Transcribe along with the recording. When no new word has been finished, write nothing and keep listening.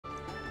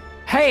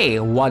Hey,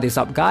 what is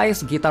up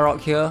guys?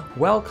 GuitarRock here.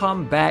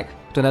 Welcome back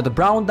to another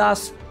Brown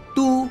Dust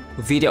 2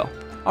 video.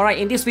 Alright,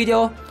 in this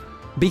video,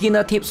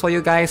 beginner tips for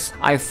you guys.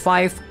 I have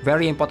 5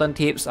 very important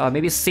tips,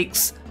 maybe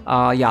 6.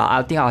 Yeah,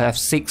 I think I'll have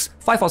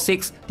 5 or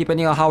 6,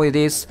 depending on how it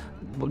is.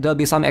 There'll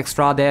be some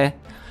extra there.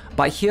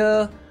 But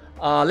here,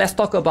 let's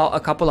talk about a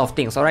couple of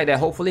things, alright, that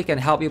hopefully can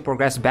help you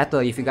progress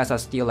better if you guys are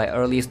still like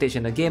early stage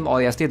in the game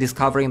or you're still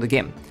discovering the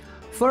game.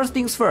 First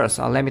things first,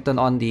 let me turn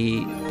off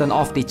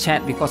the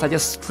chat because I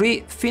just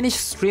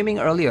finished streaming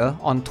earlier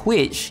on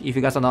Twitch. If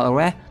you guys are not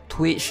aware,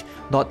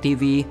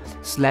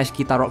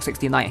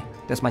 twitch.tv/GuitarRock69.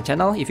 That's my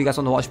channel. If you guys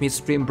want to watch me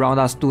stream Brown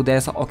Dust 2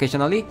 there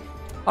occasionally.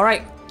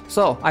 Alright,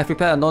 so I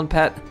prepared a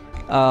notepad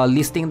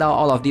listing down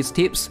all of these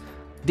tips.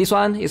 This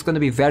one is going to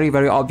be very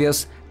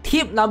obvious.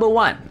 Tip number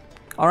 1.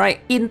 Alright,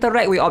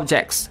 interact with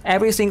objects.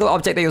 Every single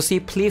object that you see,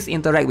 please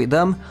interact with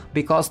them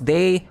because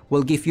they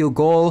will give you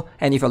gold,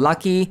 and if you're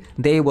lucky,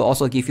 they will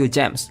also give you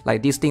gems.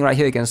 Like this thing right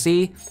here, you can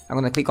see. I'm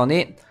gonna click on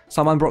it.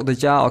 Someone broke the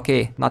jar.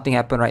 Okay, nothing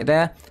happened right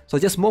there. So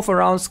just move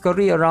around,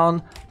 scurry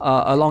around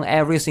along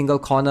every single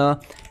corner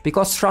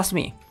because trust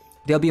me,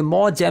 there'll be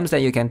more gems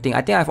than you can think.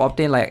 I think I've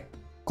obtained like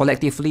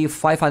collectively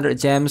 500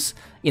 gems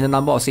in a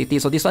number of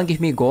cities. So this one gives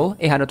me gold,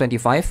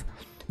 825.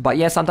 But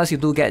yeah, sometimes you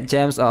do get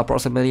gems,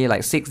 approximately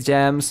like 6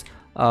 gems.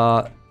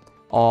 Or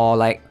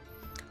like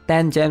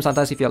 10 gems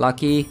sometimes if you're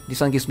lucky.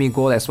 This one gives me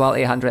gold as well,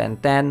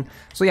 810.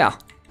 So yeah,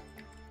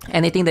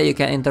 anything that you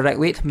can interact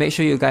with, make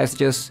sure you guys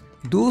just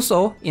do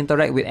so.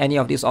 Interact with any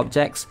of these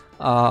objects,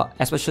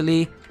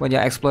 especially when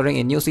you're exploring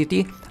a new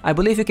city. I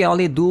believe you can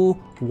only do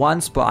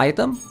once per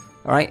item.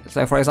 Alright,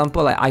 so for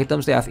example, like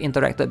items that have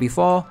interacted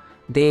before,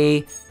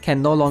 they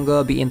can no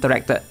longer be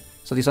interacted.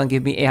 So this one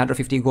gives me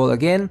 850 gold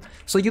again.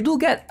 So you do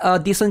get a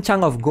decent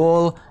chunk of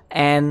gold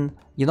and,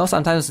 you know,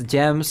 sometimes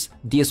gems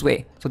this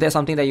way. So that's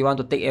something that you want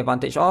to take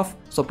advantage of.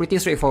 So pretty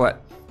straightforward.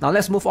 Now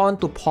let's move on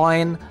to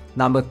point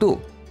number 2.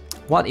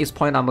 What is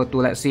point number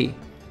 2? Let's see.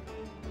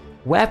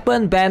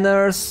 Weapon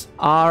banners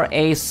are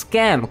a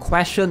scam?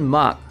 Question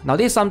mark. Now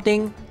this is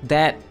something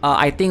that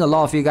I think a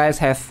lot of you guys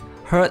have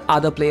heard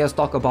other players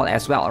talk about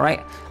as well, right?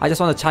 I just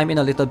want to chime in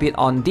a little bit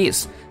on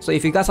this. So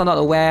if you guys are not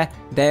aware,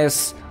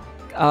 there's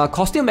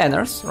costume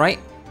banners, right?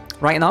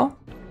 Right now,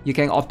 you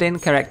can obtain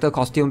character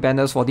costume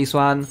banners for this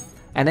one.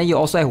 And then you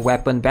also have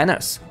weapon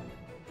banners.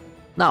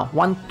 Now,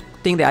 one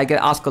thing that I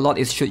get asked a lot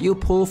is, should you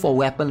pull for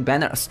weapon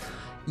banners?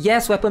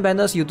 Yes, weapon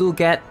banners, you do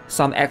get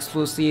some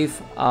exclusive,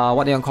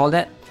 what do you call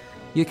that?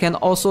 You can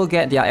also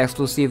get their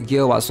exclusive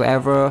gear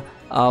whatsoever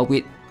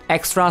with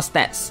extra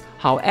stats.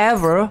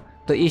 However,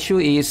 the issue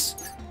is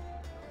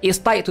it's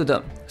tied to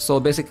them.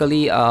 So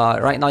basically,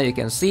 right now you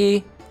can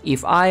see,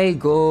 if I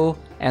go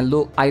and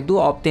look, I do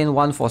obtain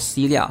one for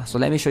Celia. So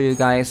let me show you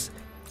guys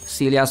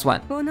Celia's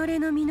one.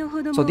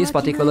 So this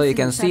particular, you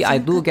can see I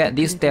do get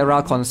this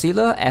Terra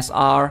Concealer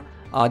SR.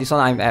 This one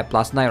I'm at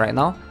 +9 right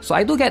now. So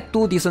I do get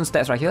 2 decent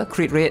stats right here.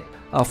 Crit rate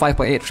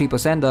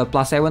 5.83%. The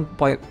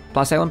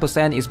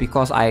 +7% is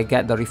because I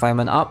get the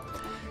refinement up.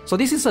 So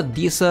this is a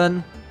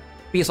decent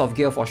piece of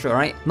gear for sure,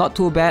 right? Not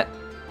too bad.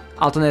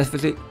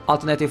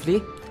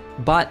 Alternatively,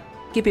 but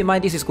keep in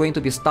mind this is going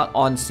to be stuck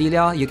on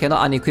Celia. You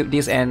cannot unequip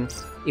this and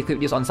equip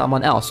this on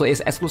someone else. So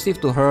it's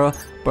exclusive to her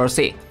per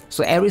se.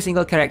 So every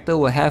single character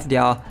will have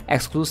their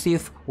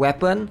exclusive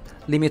weapon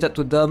limited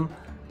to them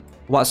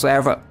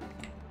whatsoever.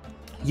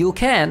 You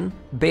can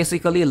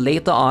basically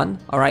later on,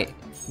 alright,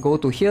 go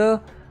to here.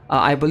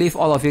 I believe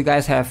all of you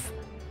guys have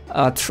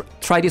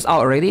tried this out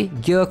already.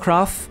 Gear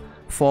craft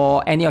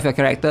for any of your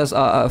characters.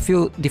 A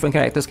few different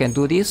characters can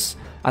do this.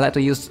 I like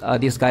to use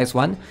this guy's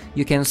one.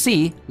 You can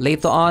see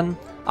later on,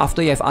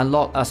 after you have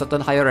unlocked a certain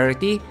higher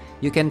rarity,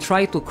 you can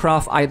try to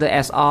craft either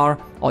SR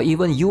or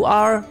even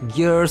UR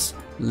gears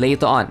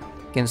later on.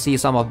 You can see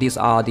some of these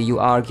are the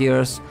UR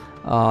gears.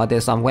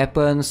 There's some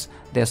weapons,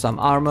 there's some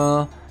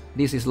armor.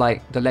 This is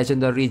like the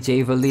legendary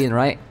Javelin,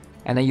 right?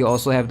 And then you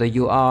also have the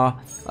UR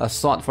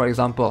sword, for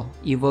example,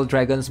 Evil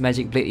Dragon's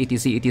Magic Blade,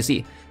 etc,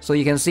 etc. So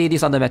you can see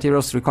these are the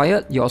materials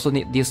required. You also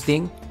need this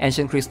thing,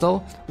 Ancient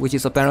Crystal, which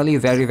is apparently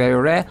very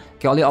rare.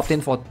 Can only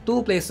obtain for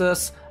 2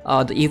 places,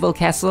 the Evil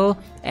Castle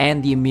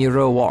and the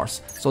Mirror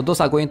Wars. So those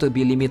are going to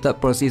be limited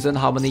per season,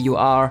 how many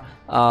UR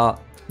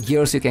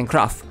gears you can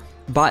craft.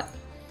 But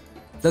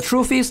the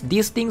truth is,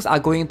 these things are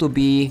going to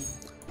be,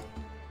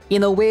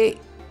 in a way,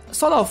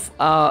 sort of,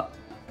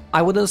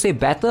 I wouldn't say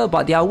better,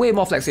 but they are way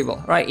more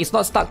flexible, right? It's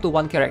not stuck to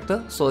one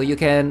character, so you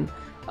can,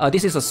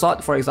 this is a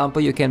sword, for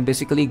example, you can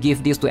basically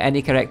give this to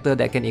any character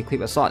that can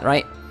equip a sword,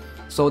 right?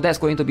 So that's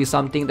going to be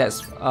something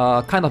that's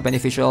kind of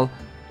beneficial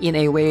in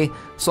a way.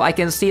 So I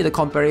can see the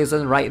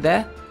comparison right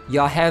there.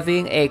 You're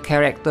having a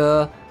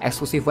character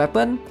exclusive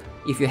weapon.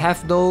 If you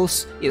have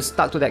those, it's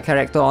stuck to that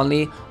character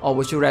only, or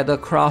would you rather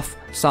craft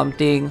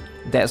something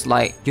that's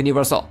like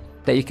universal,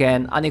 that you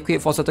can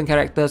unequip for certain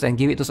characters and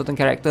give it to certain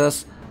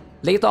characters?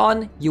 Later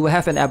on, you will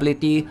have an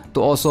ability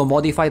to also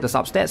modify the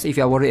substats if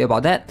you are worried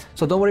about that.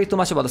 So don't worry too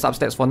much about the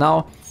substats for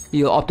now.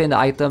 You'll obtain the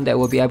item that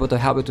will be able to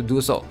help you to do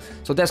so.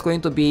 So that's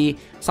going to be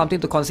something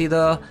to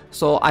consider.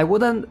 So I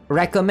wouldn't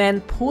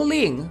recommend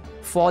pulling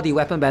for the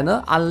weapon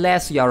banner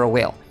unless you're a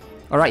whale.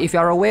 Alright, if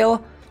you're a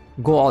whale,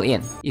 go all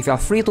in. If you're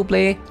free to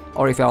play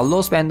or if you're a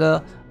low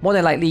spender, more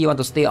than likely you want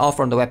to stay off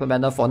from the weapon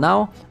banner for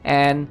now.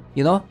 And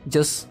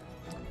just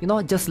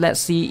let's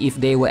see if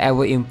they will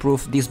ever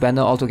improve this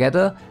banner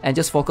altogether, and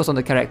just focus on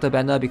the character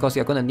banner because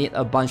you're gonna need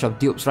a bunch of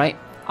dupes, right?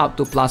 Up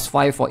to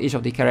 +5 for each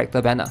of the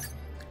character banner.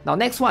 Now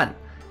next one.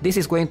 This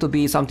is going to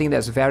be something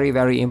that's very,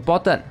 very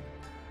important.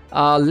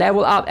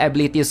 Level up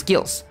ability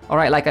skills.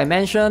 Alright, like I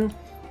mentioned,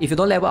 if you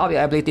don't level up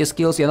your ability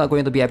skills, you're not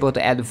going to be able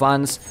to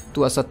advance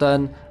to a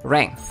certain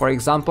rank. For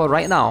example,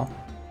 right now,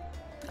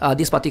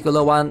 this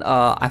particular one,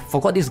 I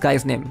forgot this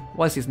guy's name.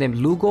 What's his name?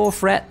 Lugo?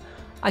 Fred?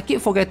 I keep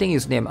forgetting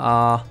his name.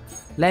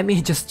 Let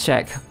me just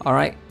check.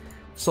 Alright.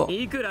 So,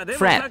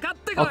 Fred.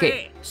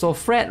 Okay, so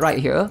Fred right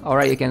here,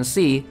 alright, you can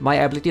see my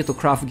ability to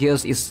craft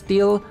gears is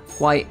still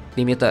quite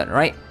limited,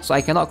 right? So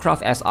I cannot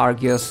craft SR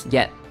gears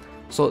yet.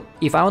 So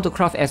if I want to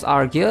craft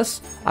SR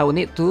gears, I will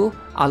need to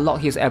unlock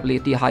his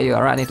ability higher,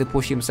 alright? I need to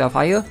push himself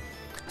higher.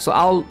 So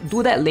I'll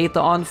do that later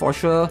on for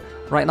sure.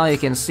 Right now you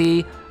can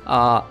see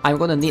I'm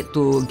gonna need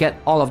to get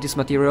all of these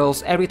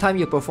materials. Every time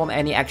you perform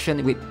any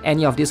action with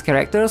any of these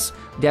characters,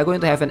 they are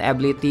going to have an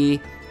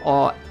ability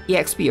or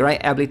EXP,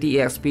 right? Ability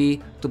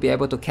EXP to be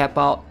able to cap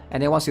out,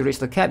 and then once you reach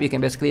the cap, you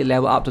can basically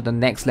level up to the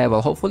next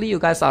level. Hopefully you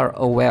guys are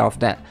aware of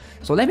that.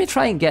 So let me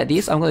try and get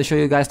this. I'm going to show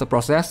you guys the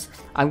process.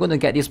 I'm going to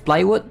get this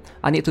plywood.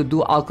 I need to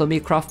do alchemy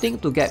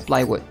crafting to get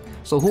plywood.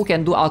 So who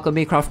can do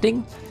alchemy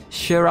crafting?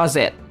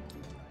 Shirazet.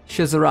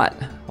 Shizarat.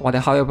 What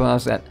the hell you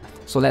pronounce that?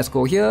 So let's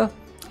go here.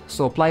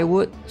 So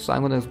plywood. So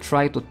I'm going to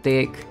try to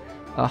take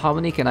how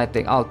many can I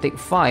take? I'll take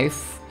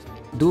 5.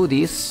 Do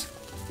this.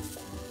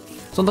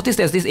 So notice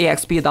there's this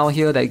EXP down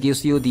here that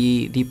gives you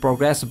the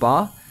progress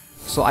bar.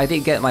 So I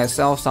did get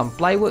myself some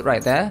plywood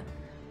right there.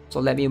 So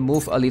let me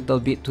move a little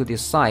bit to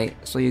this side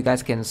so you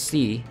guys can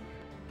see.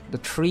 The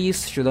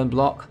trees shouldn't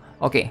block.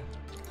 Okay,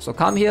 so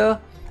come here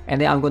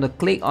and then I'm going to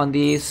click on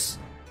this.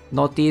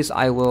 Notice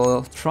I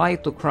will try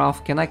to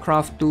craft. Can I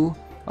craft 2?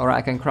 Alright,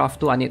 I can craft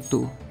 2. I need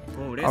 2.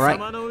 Alright,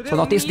 so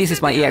notice this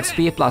is my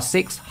EXP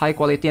 +6, high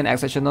quality and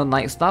exceptional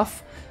night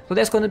stuff. So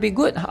that's going to be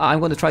good. I'm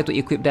going to try to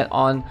equip that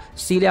on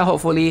Celia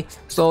hopefully.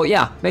 So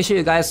yeah, make sure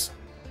you guys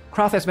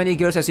craft as many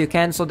gears as you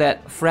can so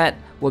that Fred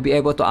will be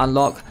able to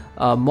unlock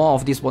more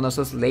of these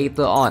bonuses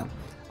later on.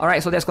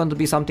 Alright, so that's going to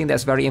be something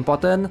that's very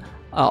important.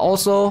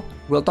 Also,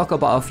 we'll talk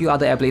about a few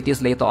other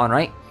abilities later on,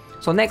 right?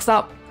 So next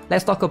up,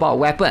 let's talk about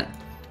weapon.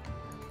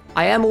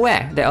 I am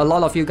aware that a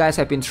lot of you guys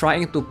have been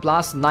trying to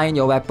 +9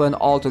 your weapon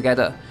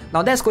altogether.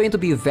 Now that's going to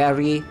be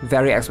very,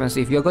 very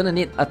expensive. You're going to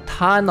need a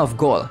ton of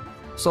gold.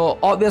 So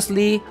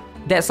obviously,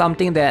 that's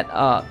something that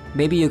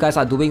maybe you guys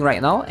are doing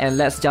right now, and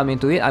let's jump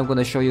into it. I'm going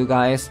to show you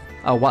guys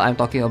what I'm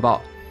talking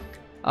about.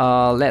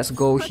 Let's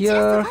go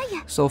here.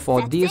 So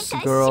for this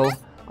girl,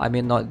 I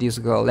mean not this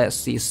girl, let's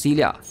see,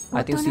 Celia.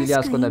 I think Celia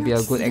is going to be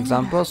a good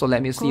example. So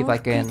let me see if I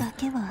can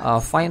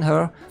find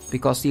her,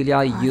 because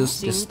Celia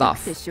used this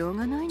stuff.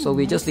 So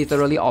we just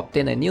literally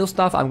obtain a new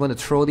stuff. I'm going to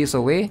throw this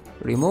away,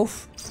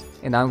 remove,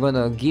 and I'm going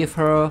to give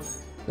her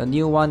the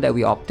new one that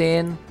we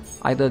obtained.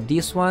 Either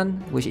this one,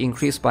 which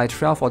increased by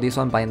 12, or this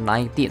one by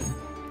 19.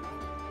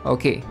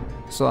 Okay,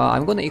 so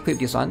I'm going to equip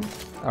this one.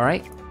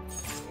 Alright.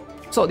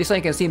 So this one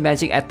you can see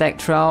magic attack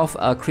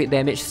 12, crit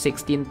damage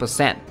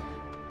 16%.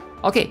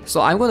 Okay,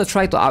 so I'm going to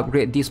try to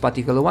upgrade this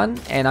particular one,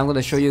 and I'm going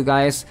to show you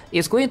guys.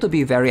 It's going to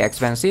be very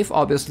expensive,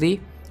 obviously.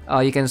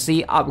 You can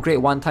see upgrade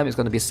one time is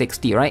going to be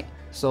 60, right?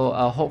 So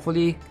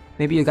hopefully,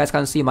 maybe you guys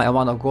can see my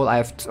amount of gold. I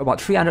have about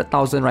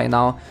 300,000 right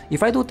now.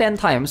 If I do 10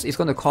 times, it's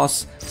going to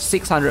cost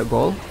 600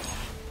 gold.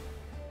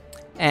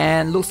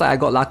 And looks like I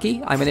got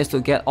lucky. I managed to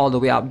get all the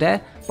way up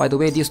there. By the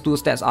way, these two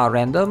stats are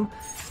random.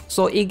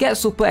 So it gets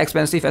super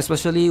expensive,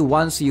 especially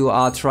once you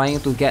are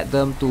trying to get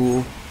them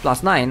to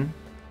 +9.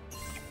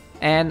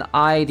 And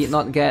I did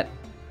not get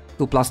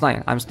to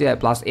 +9. I'm still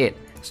at +8.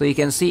 So you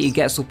can see it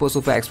gets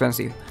super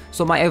expensive.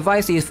 So my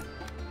advice is,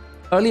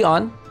 early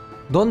on,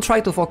 don't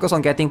try to focus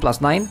on getting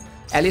 +9.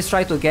 At least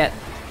try to get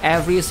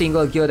every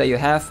single gear that you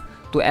have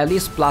to at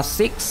least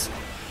 +6.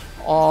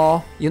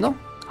 Or,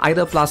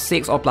 either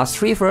 +6 or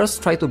 +3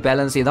 first. Try to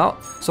balance it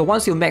out. So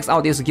once you max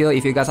out this gear,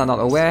 if you guys are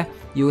not aware,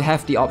 you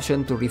have the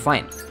option to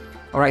refine.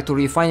 Alright, to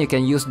refine you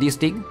can use this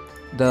thing,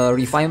 the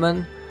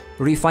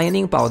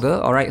refining powder.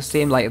 Alright,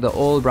 same like the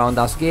old Brown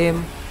Dust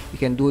game. You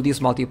can do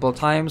this multiple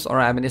times.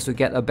 Alright, I managed to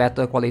get a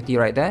better quality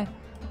right there.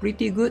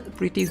 Pretty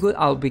good.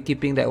 I'll be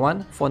keeping that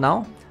one for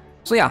now.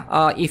 So yeah,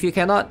 if you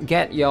cannot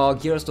get your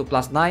gears to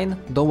 +9,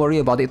 don't worry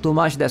about it too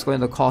much. That's going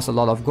to cost a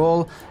lot of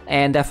gold.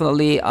 And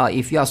definitely,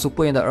 if you are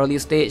super in the early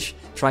stage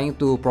trying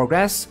to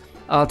progress,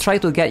 try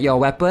to get your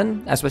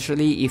weapon,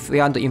 especially if you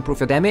want to improve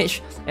your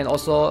damage. And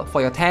also for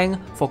your tank,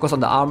 focus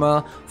on the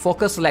armor,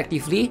 focus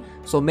selectively.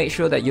 So make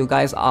sure that you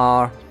guys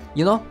are,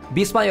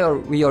 be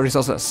smart with your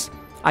resources.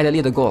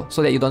 ideally the goal,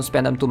 so that you don't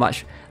spend them too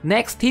much.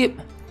 Next tip,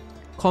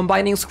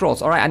 combining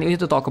scrolls. Alright, I need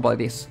to talk about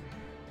this.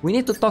 We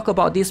need to talk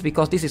about this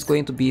because this is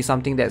going to be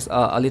something that's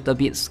a little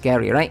bit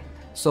scary, right?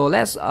 So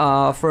let's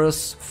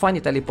first find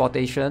the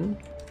teleportation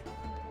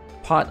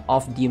part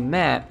of the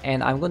map,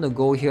 and I'm going to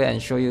go here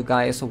and show you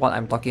guys what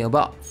I'm talking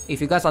about.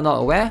 If you guys are not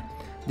aware,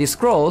 the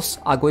scrolls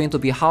are going to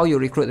be how you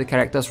recruit the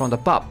characters from the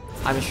pub.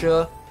 I'm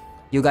sure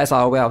you guys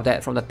are aware of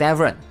that. From the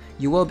tavern,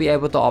 you will be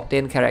able to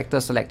obtain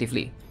characters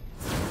selectively.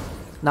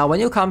 Now when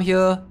you come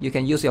here, you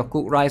can use your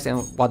cooked rice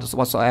and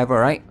whatsoever,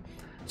 right?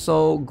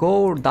 So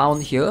go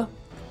down here.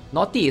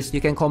 Notice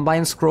you can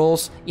combine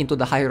scrolls into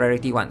the high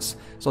rarity ones.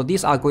 So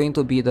these are going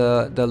to be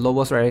the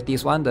lowest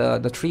rarities one. The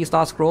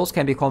 3-star scrolls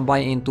can be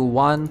combined into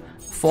one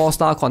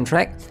 4-star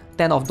contract.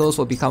 10 of those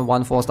will become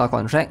one 4-star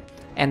contract,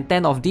 and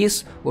 10 of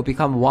these will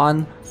become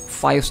one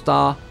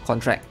 5-star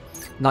contract.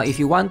 Now if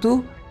you want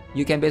to,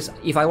 you can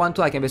if I want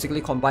to, I can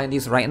basically combine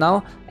these right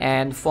now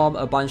and form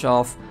a bunch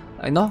of,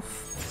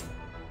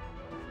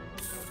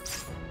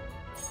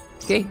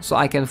 okay, so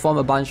I can form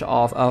a bunch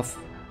of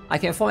I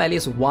can form at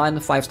least one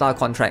 5-star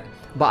contract.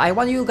 But I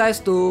want you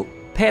guys to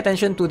pay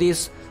attention to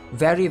this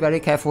very, very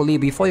carefully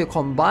before you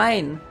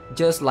combine,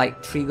 just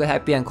like trigger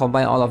happy and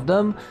combine all of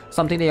them.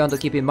 Something that you want to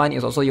keep in mind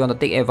is also you want to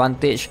take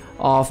advantage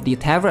of the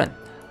tavern.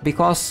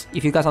 Because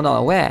if you guys are not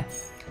aware,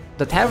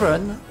 the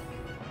tavern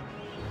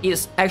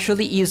is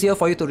actually easier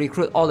for you to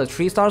recruit all the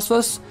 3 stars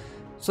first,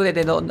 so that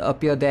they don't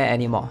appear there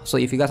anymore. So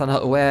if you guys are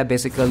not aware,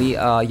 basically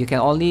you can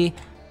only,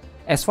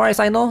 as far as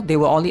I know, they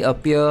will only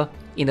appear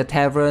in the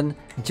tavern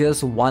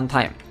just one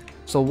time.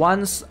 So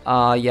once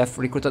you have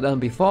recruited them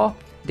before,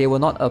 they will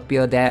not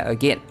appear there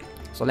again.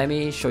 So let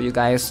me show you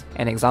guys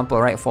an example,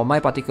 right? For my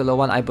particular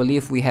one, I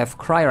believe we have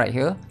Cry right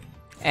here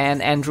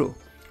and Andrew,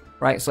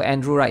 right? So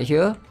Andrew right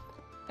here,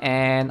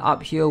 and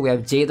up here we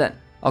have Jaden.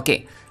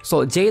 Okay,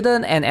 so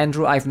Jaden and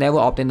Andrew, I've never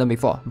obtained them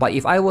before, but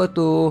if I were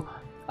to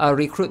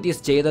recruit this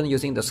Jaden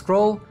using the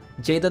scroll,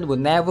 Jaden will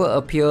never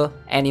appear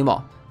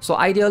anymore. So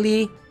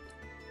ideally,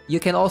 you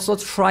can also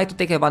try to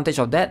take advantage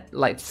of that,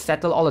 like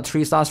settle all the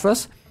 3 stars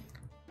first,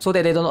 so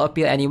that they don't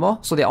appear anymore,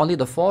 so that only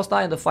the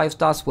 4-star and the 5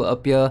 stars will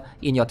appear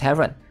in your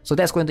tavern. So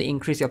that's going to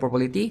increase your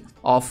probability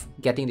of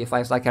getting the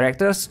 5-star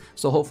characters.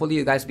 So hopefully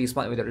you guys be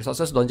smart with the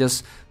resources, don't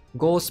just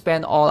go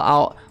spend all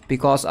out,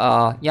 because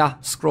yeah,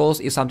 scrolls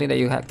is something that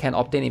you can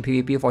obtain in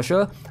PvP for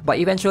sure, but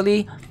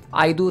eventually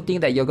I do think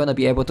that you're going to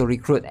be able to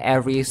recruit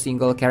every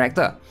single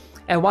character.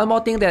 And one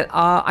more thing that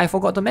I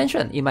forgot to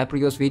mention in my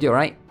previous video,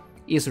 right,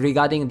 is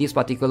regarding this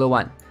particular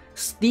one,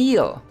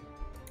 Steel.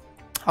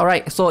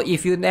 Alright, so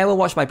if you never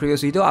watched my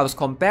previous video, I was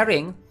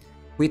comparing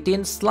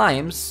within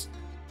slimes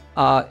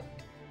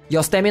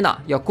your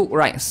stamina, your cooked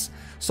rice.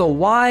 So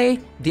why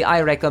did I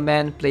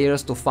recommend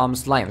players to farm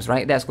slimes,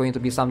 right? That's going to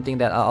be something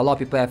that a lot of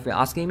people have been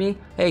asking me.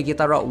 Hey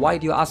GuitarRock, why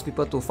do you ask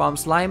people to farm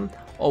slime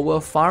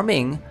over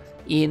farming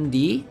in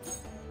the,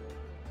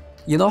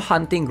 you know,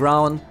 hunting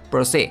ground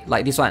per se,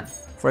 like this one?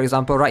 For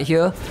example, right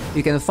here,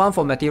 you can farm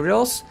for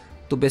materials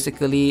to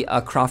basically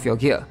craft your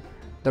gear.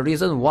 The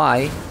reason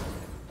why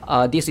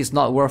this is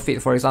not worth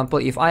it, for example,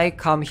 if I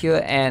come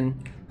here and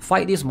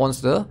fight this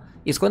monster,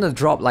 it's going to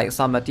drop like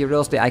some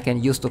materials that I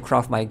can use to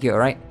craft my gear,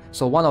 right?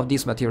 So one of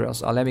these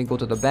materials, let me go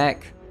to the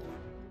back.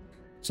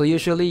 So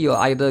usually you'll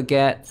either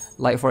get,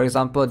 like for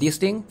example this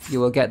thing, you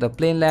will get the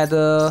plain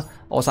leather,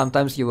 or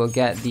sometimes you will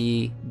get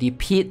the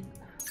pit.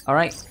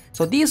 Alright,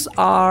 so these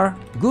are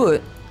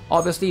good.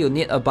 Obviously you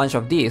need a bunch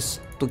of these.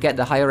 To get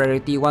the higher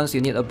rarity ones, you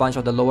need a bunch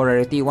of the lower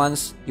rarity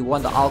ones. You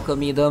want to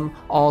alchemy them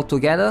all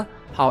together.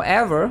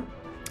 However,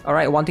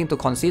 alright, one thing to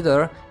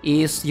consider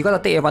is you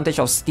gotta take advantage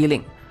of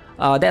stealing.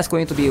 That's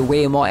going to be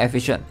way more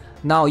efficient.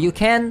 Now you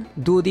can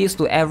do this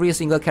to every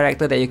single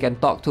character that you can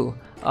talk to.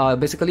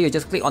 Basically you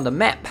just click on the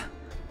map,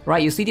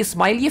 right? You see this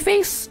smiley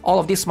face, all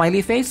of this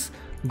smiley face,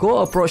 go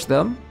approach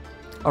them,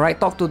 alright,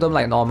 talk to them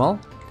like normal,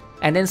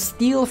 and then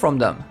steal from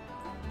them.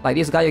 Like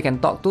this guy you can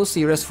talk to,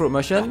 Serious Fruit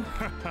Merchant.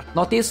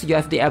 Notice you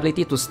have the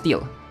ability to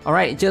steal.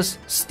 Alright, just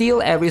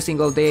steal every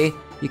single day.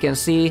 You can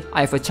see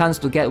I have a chance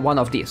to get one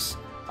of these.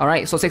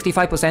 Alright, so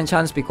 65%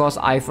 chance because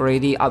I've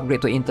already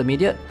upgraded to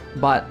intermediate,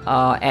 but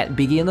at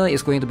beginner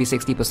it's going to be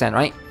 60%,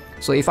 right?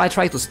 So if I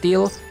try to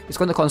steal, it's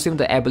going to consume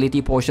the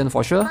ability potion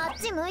for sure.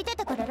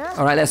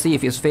 Alright, let's see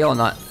if it's fail or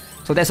not.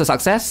 So that's a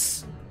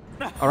success.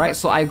 Alright,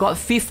 so I got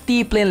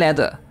 50 plain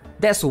leather.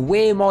 That's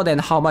way more than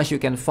how much you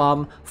can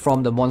farm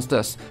from the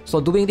monsters.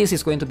 So doing this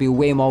is going to be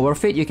way more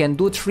worth it. You can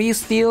do 3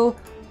 steal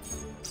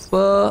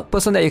per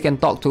person that you can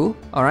talk to,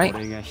 alright?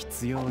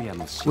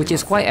 Which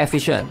is quite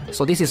efficient.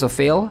 So this is a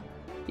fail.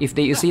 If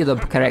you see the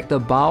character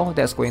bow,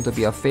 that's going to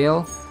be a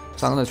fail.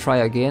 So I'm going to try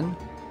again.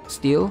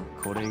 Steal.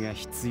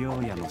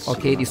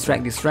 Okay,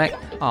 distract.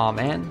 Oh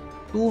man.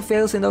 2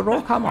 fails in a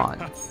row, come on.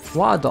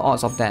 What are the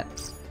odds of that?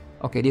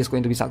 Okay, this is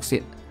going to be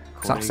success.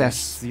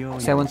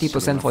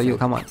 70% for you,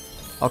 come on.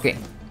 Okay,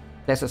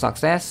 that's a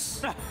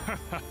success.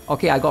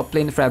 Okay, I got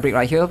plain fabric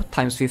right here,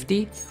 times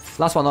 50.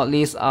 Last but not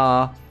least,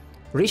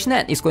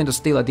 Richnet is going to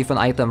steal a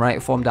different item,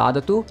 right, from the other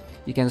two.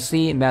 You can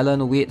see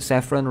melon, wheat,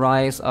 saffron,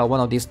 rice,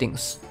 one of these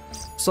things.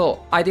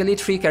 So ideally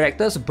 3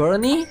 characters,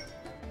 Bernie,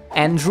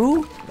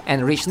 Andrew,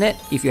 and Richnet.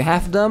 If you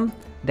have them,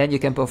 then you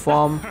can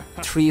perform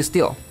 3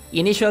 steal.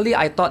 Initially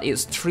I thought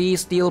it's 3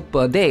 steal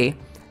per day,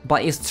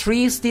 but it's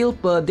 3 steal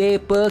per day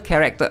per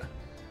character.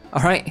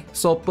 Alright,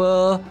 so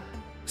per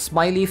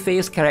smiley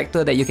face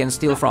character that you can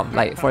steal from.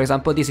 Like for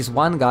example, this is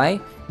one guy.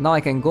 Now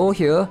I can go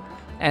here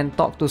and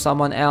talk to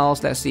someone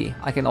else. Let's see,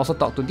 I can also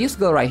talk to this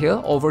girl right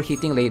here,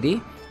 overheating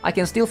lady. I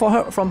can steal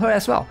from her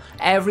as well.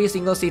 Every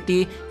single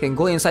city can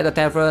go inside the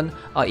tavern.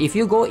 If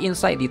you go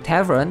inside the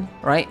tavern,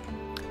 right,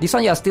 this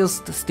one you are still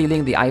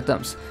stealing the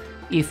items.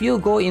 If you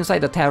go inside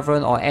the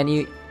tavern or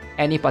any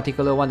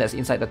particular one that's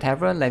inside the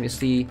tavern, let me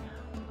see,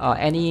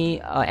 any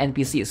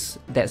NPCs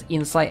that's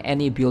inside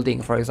any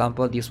building, for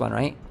example this one,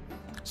 right?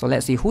 So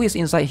let's see who is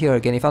inside here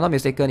again. If I'm not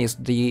mistaken, it's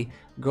the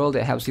girl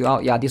that helps you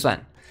out. Yeah, this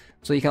one.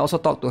 So you can also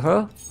talk to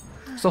her.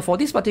 So for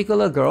this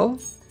particular girl,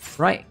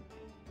 right,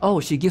 oh,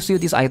 she gives you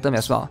this item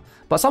as well.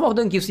 But some of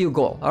them gives you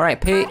gold.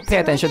 Alright, pay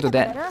attention to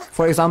that.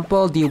 For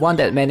example, the one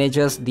that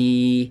manages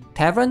the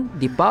tavern,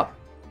 the pub.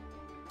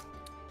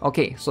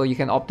 Okay, so you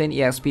can obtain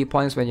EXP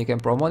points when you can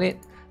promote it.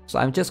 So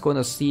I'm just going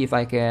to see if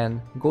I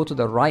can go to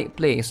the right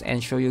place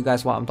and show you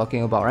guys what I'm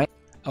talking about, right?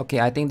 Okay,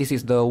 I think this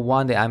is the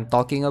one that I'm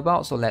talking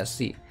about. So let's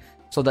see.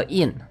 So the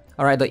inn.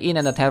 Alright, the inn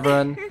and the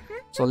tavern.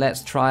 So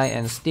let's try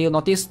and steal.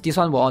 Notice this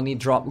one will only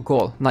drop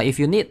gold. Now if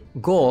you need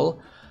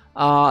gold,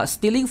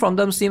 stealing from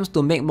them seems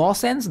to make more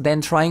sense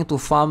than trying to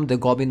farm the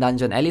Goblin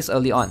Dungeon, at least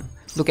early on.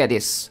 Look at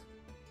this.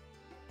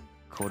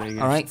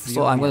 Alright,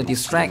 so I'm going to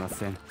distract.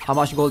 How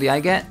much gold did I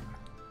get?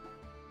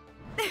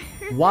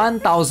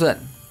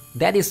 1,000.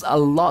 That is a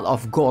lot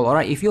of gold.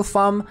 Alright, if you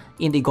farm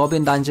in the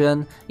Goblin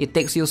Dungeon, it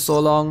takes you so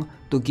long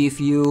to give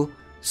you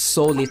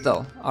so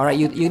little. Alright,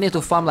 you need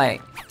to farm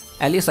like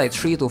at least like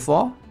 3 to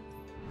 4.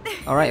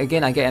 Alright,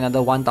 again I get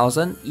another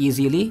 1,000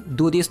 easily.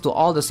 Do this to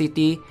all the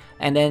city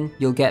and then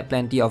you'll get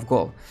plenty of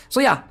gold. So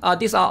yeah,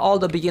 these are all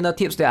the beginner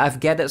tips that I've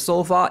gathered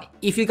so far.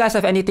 If you guys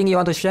have anything you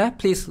want to share,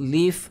 please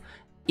leave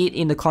it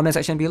in the comment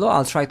section below.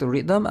 I'll try to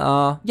read them.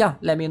 Yeah,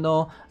 let me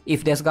know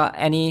if there's got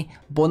any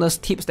bonus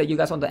tips that you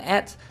guys want to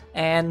add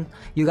and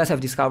you guys have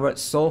discovered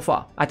so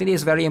far. I think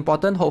this is very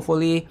important.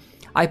 Hopefully,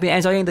 I've been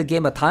enjoying the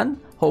game a ton.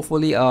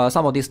 Hopefully,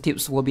 some of these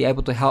tips will be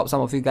able to help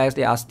some of you guys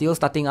that are still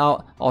starting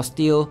out or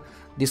still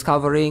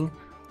discovering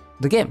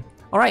the game.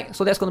 Alright,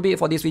 so that's gonna be it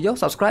for this video.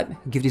 Subscribe,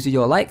 give this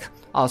video a like.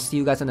 I'll see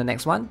you guys in the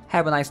next one.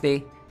 Have a nice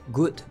day.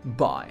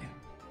 Goodbye.